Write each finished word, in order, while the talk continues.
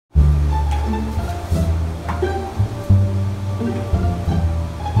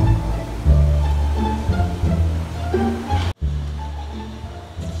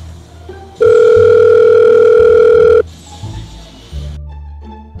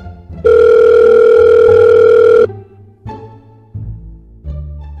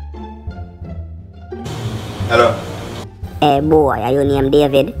Hello. Hey boy, are you named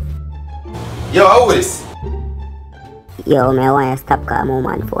David? Yo, how is? Yo, me want you stop calling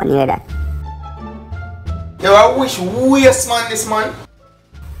my man phone, you hear that? Yo, I wish waste man this man.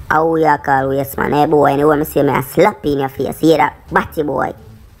 How you call waste man? Hey boy, you know me say me a slap in your face, you hear that? Batty boy.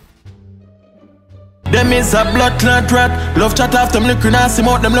 Them is a blood clot rat. Love chat after them looking at him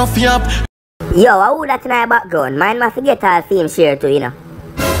out them love yap. Yo, how that in our background? Mind my forget all fame share too, you know.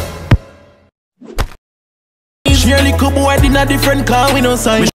 Surely could boy in a different car we no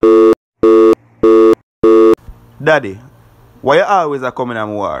sign. Daddy, why you always a coming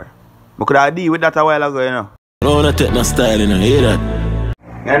on war? I could have deal with that a while ago, you know. No, not take no style, you know, hear that?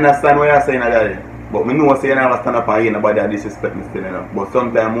 I understand what you're saying, Daddy. But I know you never stand up and hear nobody that disrespect me still, you know. But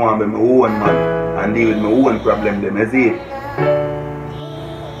sometimes I want to be my own man and deal with my own problem, them, you see?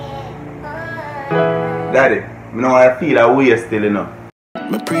 Daddy, I know I feel that way still, you know.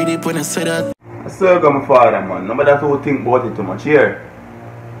 Me pretty when I say that. I still got my father, man. Nobody have to think about it too much here.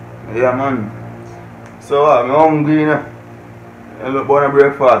 Yeah, man. So, I'm hungry, you know. I look for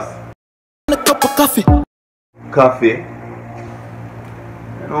breakfast. A cup of coffee. Coffee?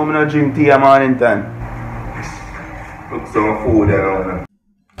 You know, I'm not drink tea at morning time. Look some food around.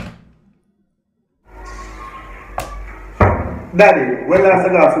 Daddy, when last I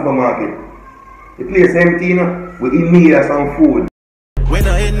go to supermarket? The place empty, you know? We in need of some food. When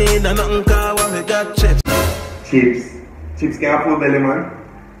I need a nothing car, when we got chips. Chips? Chips can't full belly, man.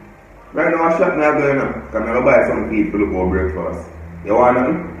 Right now, I shop now going on. Because I'm going to buy some feed for the for breakfast. You want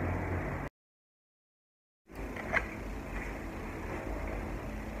nothing?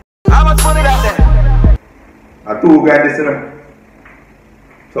 How much money that there? A 2 grand this, you know.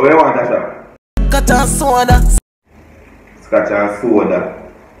 So what you want to shop? Cut and soda. Scotch and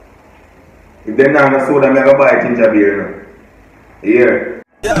soda. If they not have soda, I'm going to buy ginger beer, you know. Here.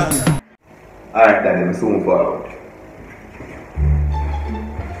 Yeah. Alright, Daddy, I'm soon forward.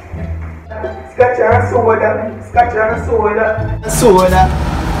 Scotch and soda. Scotch and soda. Soda.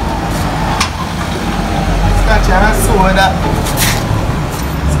 Scotch and soda.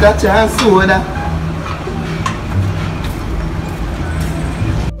 Scotch and soda.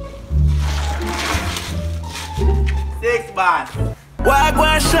 £6. Why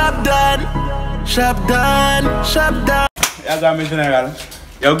go shop done? Shop done. Shop done. You got me, General.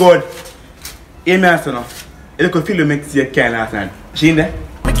 You're good. Hear me answer now. You look feel you make see a can last night. She in there?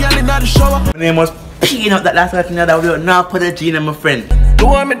 My girl in the shower. My name was Peanut that last night in that video. Now put a G in my friend. Do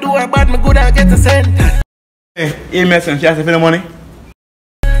what me do, bad me good, I get the cent. Hey, hear me answer. She asked for the money.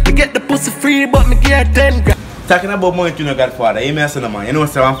 Me get the pussy free, but me get 10 grand. Talking about money to no Godfather. Hear me answer, man. You know,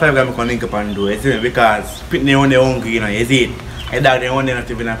 7 5 guys can link up and do it. You see me? Because people on their hungry, you know. You see it? I dog they want them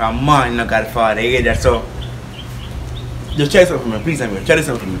to be like a man, no Godfather. You get that? So, just try something for me, please, Samuel. Try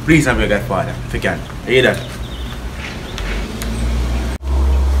something for me, please, Samuel, Godfather. If you can. You hear that?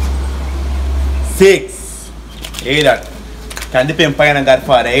 6. You hear that? Can depend on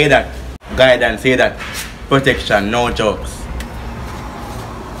Godfather. You hear that? Guidance, hear that? Protection, no jokes.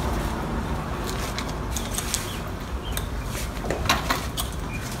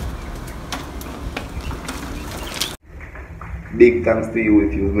 Big thanks to you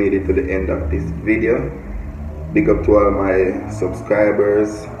if you've made it to the end of this video. Big up to all my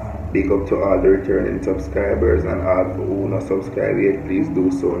subscribers. Big up to all the returning subscribers, and all who not subscribe yet, please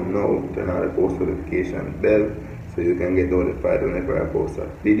do so now. Turn on the post notification bell so you can get notified whenever I post a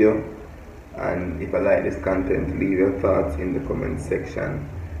video. And if you like this content, leave your thoughts in the comment section.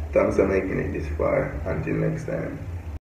 Thanks for making it this far. Until next time.